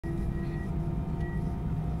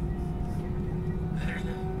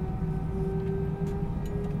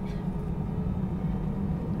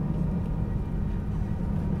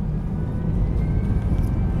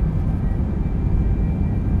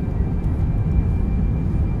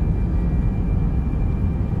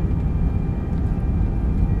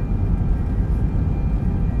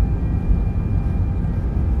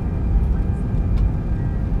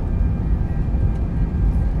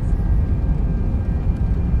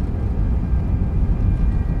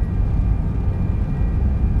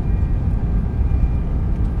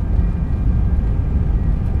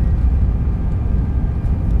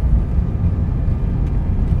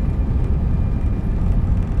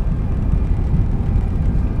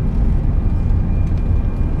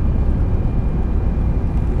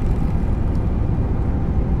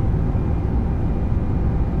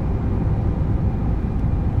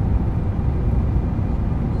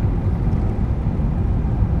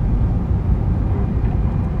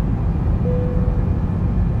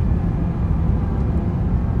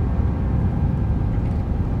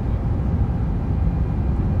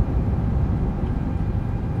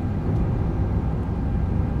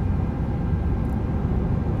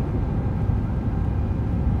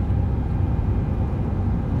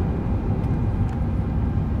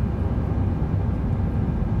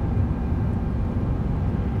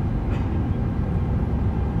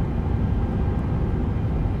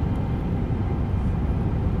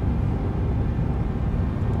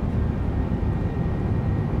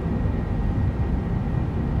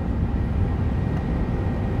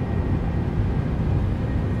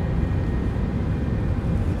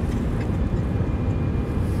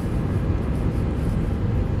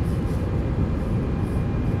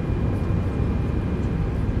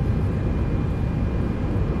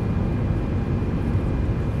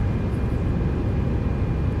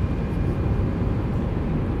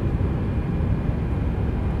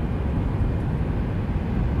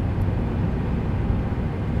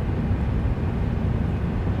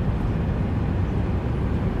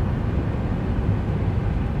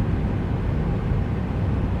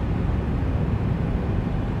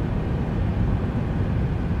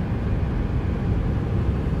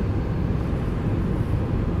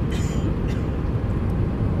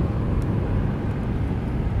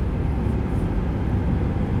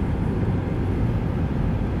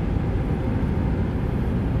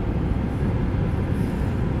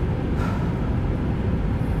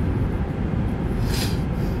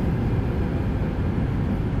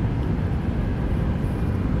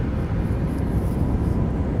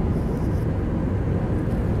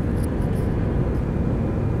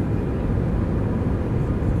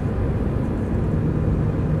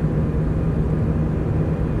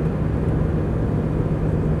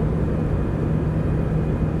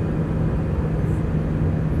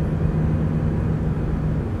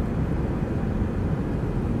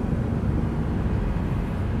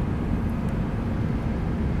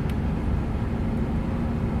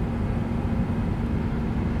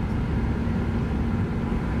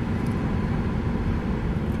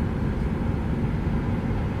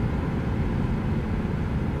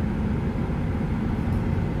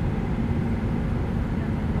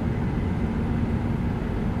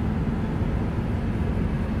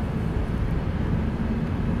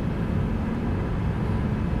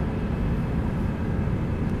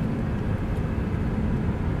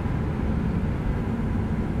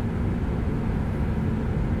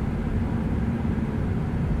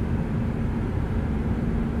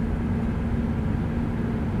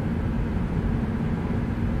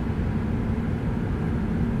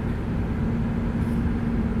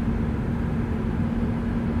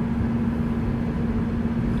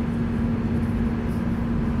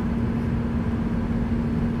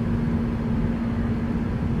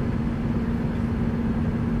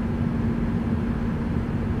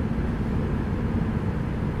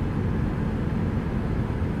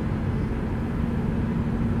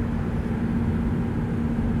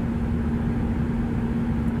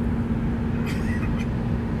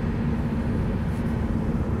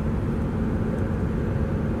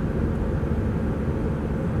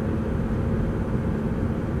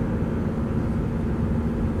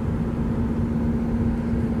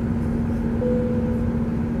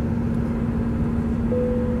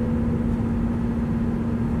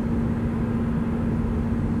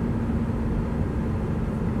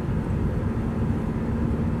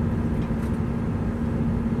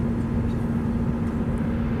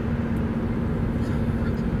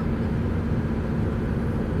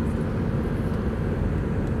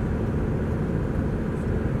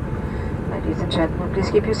please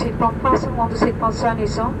keep your seatbelt fastened while the seatbelt sign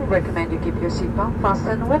is on. We recommend you keep your seatbelt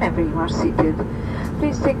fastened whenever you are seated.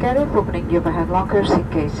 Please take care of opening the overhead lockers in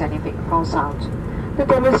case anything falls out. The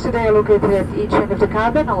tables today are located at each end of the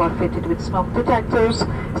cabin, all are fitted with smoke detectors.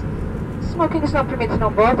 Smoking is not permitted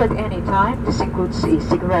on board at any time. This includes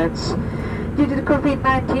e-cigarettes. Due to the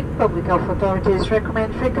COVID-19, public health authorities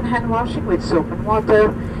recommend frequent hand washing with soap and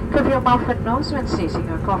water. Cover your mouth and nose when sneezing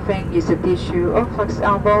or coughing. Use a tissue or flex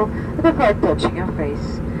elbow and avoid touching your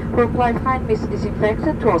face. We apply fine mist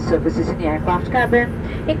disinfectant to all surfaces in the aircraft cabin.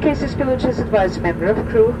 In case the spillage is advised, a member of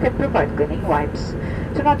crew can provide cleaning wipes.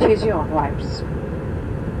 Do not use your own wipes.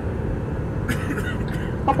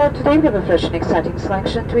 On board today, we have a fresh and exciting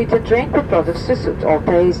selection to eat and drink with products to suit all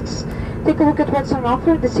tastes. Take a look at what's on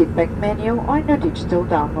offer in the seatback menu or in your digital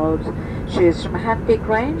download. Choose from a hand-picked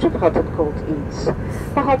range of hot and cold eats.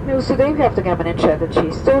 For hot meals today, we have the gammon and cheddar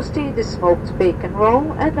cheese toastie, the smoked bacon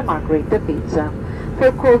roll, and the margarita pizza.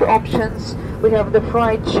 For cold options, we have the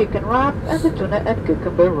fried chicken wrap and the tuna and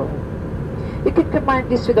cucumber roll. You can combine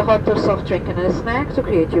this with a hot or soft drink and a snack to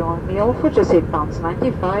create your own meal for just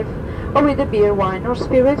 £8.95, or with a beer, wine, or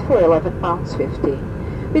spirit for £11.50.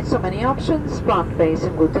 With so many options, plant-based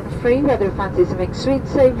and gluten-free, whether you fancy something sweet,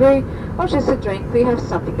 savory, or just a drink, we have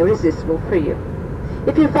something irresistible for you.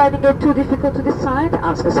 If you're finding it too difficult to decide,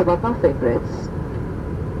 ask us about our favorites.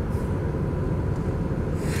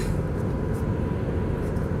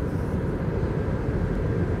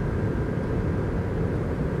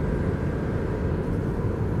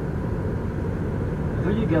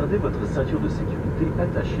 Veuillez garder votre ceinture de sécurité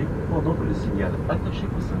attachée pendant que le signal attaché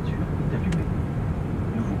aux ceintures est allumé.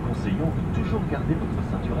 Nous vous conseillons de toujours garder votre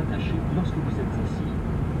ceinture attachée lorsque vous êtes assis.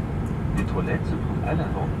 Des toilettes se trouvent à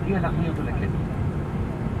l'avant et à l'arrière de la cabine.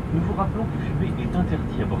 Nous vous rappelons que fumer est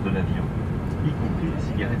interdit à bord de l'avion, y compris les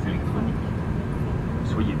cigarettes électroniques.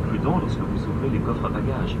 Soyez prudent lorsque vous ouvrez les coffres à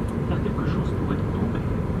bagages, car quelque chose pourrait vous tomber.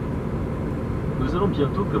 Nous allons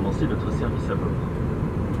bientôt commencer notre service à bord.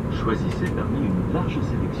 Choisissez parmi une large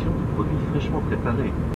sélection de produits fraîchement préparés